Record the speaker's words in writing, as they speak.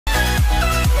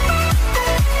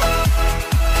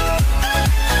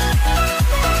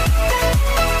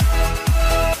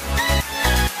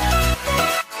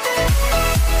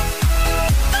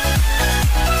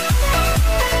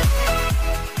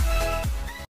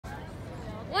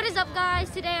is up, guys?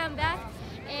 Today I'm back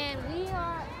and we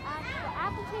are at the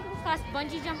application /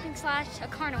 bungee jumping / a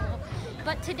carnival.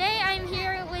 But today I'm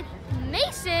here with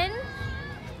Mason,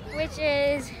 which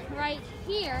is right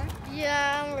here.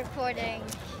 Yeah, I'm recording.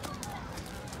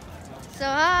 So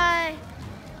hi.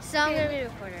 So I'm gonna be a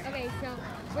reporter. Okay, so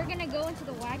we're gonna go into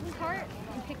the wagon cart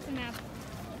and pick some apples.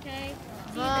 Okay?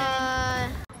 See you Bye.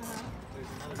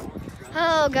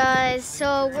 Hello guys.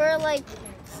 So we're like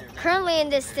currently in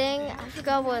this thing. I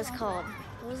forgot what it's called.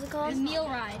 What was it called? The meal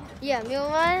ride. Yeah, meal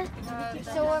ride.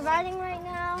 So we're riding right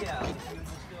now.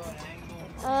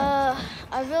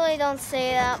 I really don't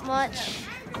say that much.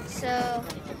 So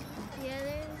yeah,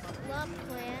 there's a lot of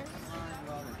plants,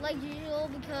 like usual,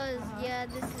 because yeah,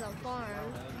 this is a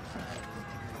farm.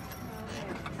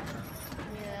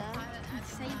 Yeah.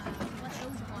 What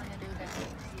else want to do that?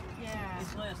 Yeah.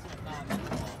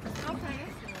 Okay.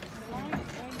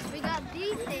 We got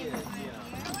these things here.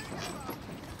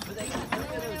 No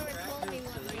one ever told me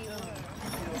what they were.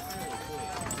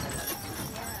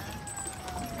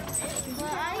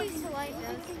 But I used to like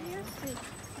those.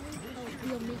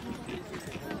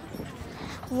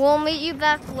 We'll meet you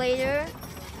back later.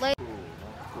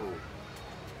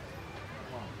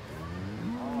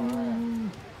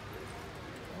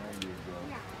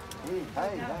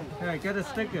 Hey, get a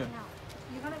sticker.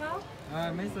 You gonna go?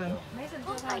 Mason. Mason,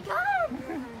 Oh my god!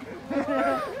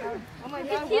 oh my It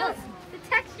God! feels, the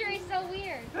texture is so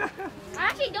weird. I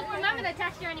actually don't remember the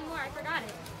texture anymore. I forgot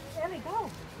it. Ellie, go.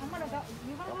 I'm gonna go.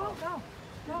 You gonna go? Go.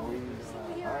 Go.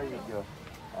 Sit here. There you go.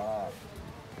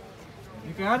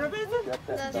 You got it, Mason?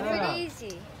 That's pretty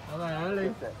easy. All right, Ellie.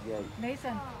 Get that gate.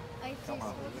 Mason. It's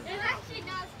actually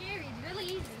not scary. It's really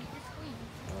easy. You just squeeze.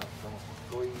 Don't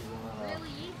squeeze them out.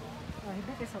 Really easy. Oh, he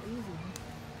think it's so easy.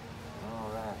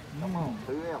 All right. Come on.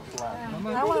 Who else like? Come I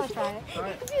on. want to try it.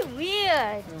 It could be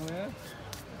weird. Squeeze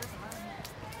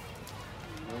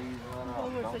one Oh,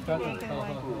 out. it's Don't a pull big it. one.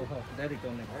 Don't pull it. There you go,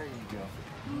 Nick. There you go.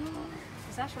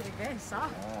 It's actually very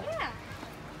soft. All right. Yeah.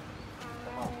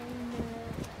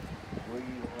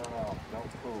 Squeeze one out.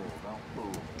 Don't pull. Don't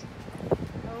pull.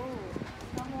 Oh,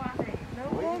 no more. No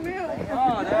Squeeze more it. milk.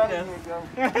 Oh, there it There is. you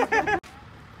go.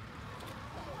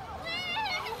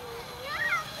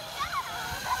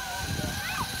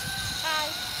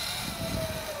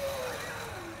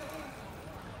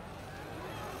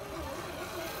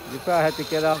 You probably have to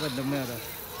get out in the middle.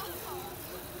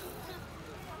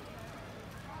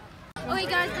 Okay,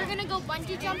 guys, we're gonna go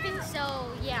bungee jumping.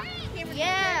 So yeah.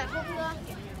 Yeah.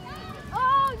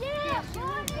 Oh yeah.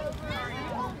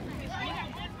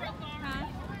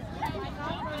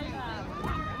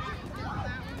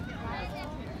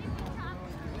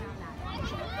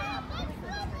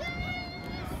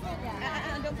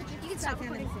 You can stop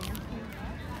putting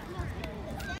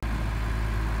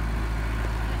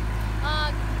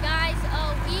Guys,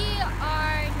 we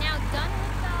are now done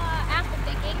with the apple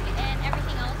picking and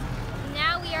everything else.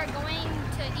 Now we are going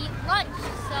to eat lunch.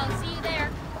 So see you there.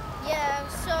 Yeah.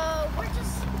 So we're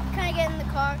just kind of getting in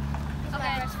the car. He's my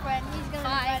Okay. best friend. He's gonna Bye.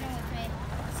 be riding with me.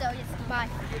 So just bye.